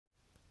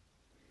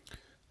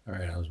All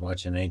right, I was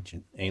watching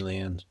Ancient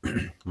Aliens,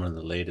 one of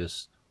the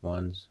latest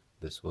ones.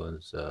 This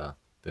was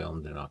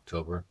filmed in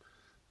October,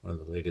 one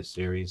of the latest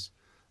series.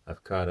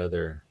 I've caught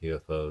other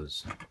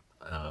UFOs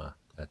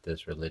at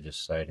this religious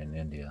site in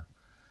India,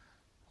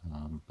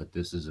 but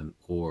this is an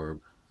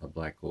orb, a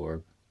black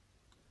orb.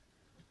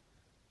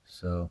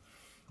 So,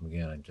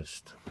 again, I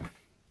just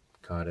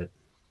caught it,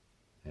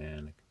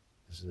 and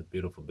this is a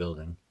beautiful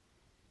building.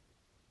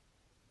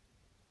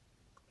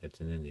 It's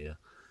in India,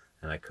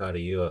 and I caught a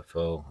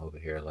UFO over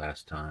here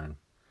last time,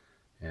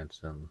 and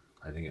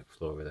I think it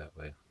flew over that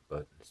way,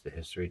 but it's the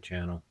History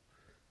Channel.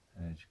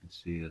 As you can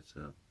see, it's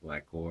a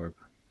black orb,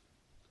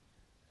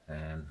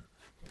 and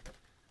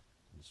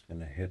I'm just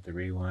gonna hit the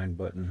rewind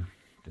button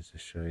just to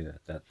show you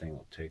that that thing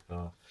will take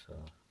off. So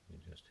you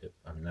just hit,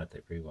 I'm not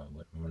the rewind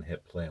button, I'm gonna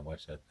hit play and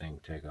watch that thing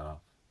take off.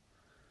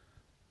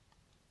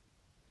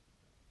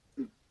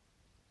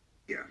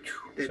 Yeah,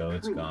 So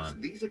it's gone.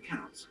 these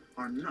accounts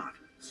are not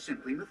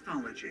simply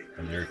mythology.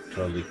 And they're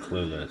totally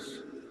clueless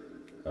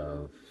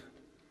of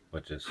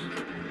what just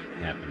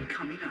happened.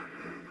 Coming up,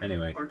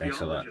 Anyway, thanks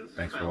a lot.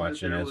 Thanks for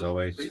watching as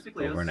always.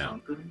 Over and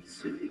out.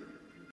 city.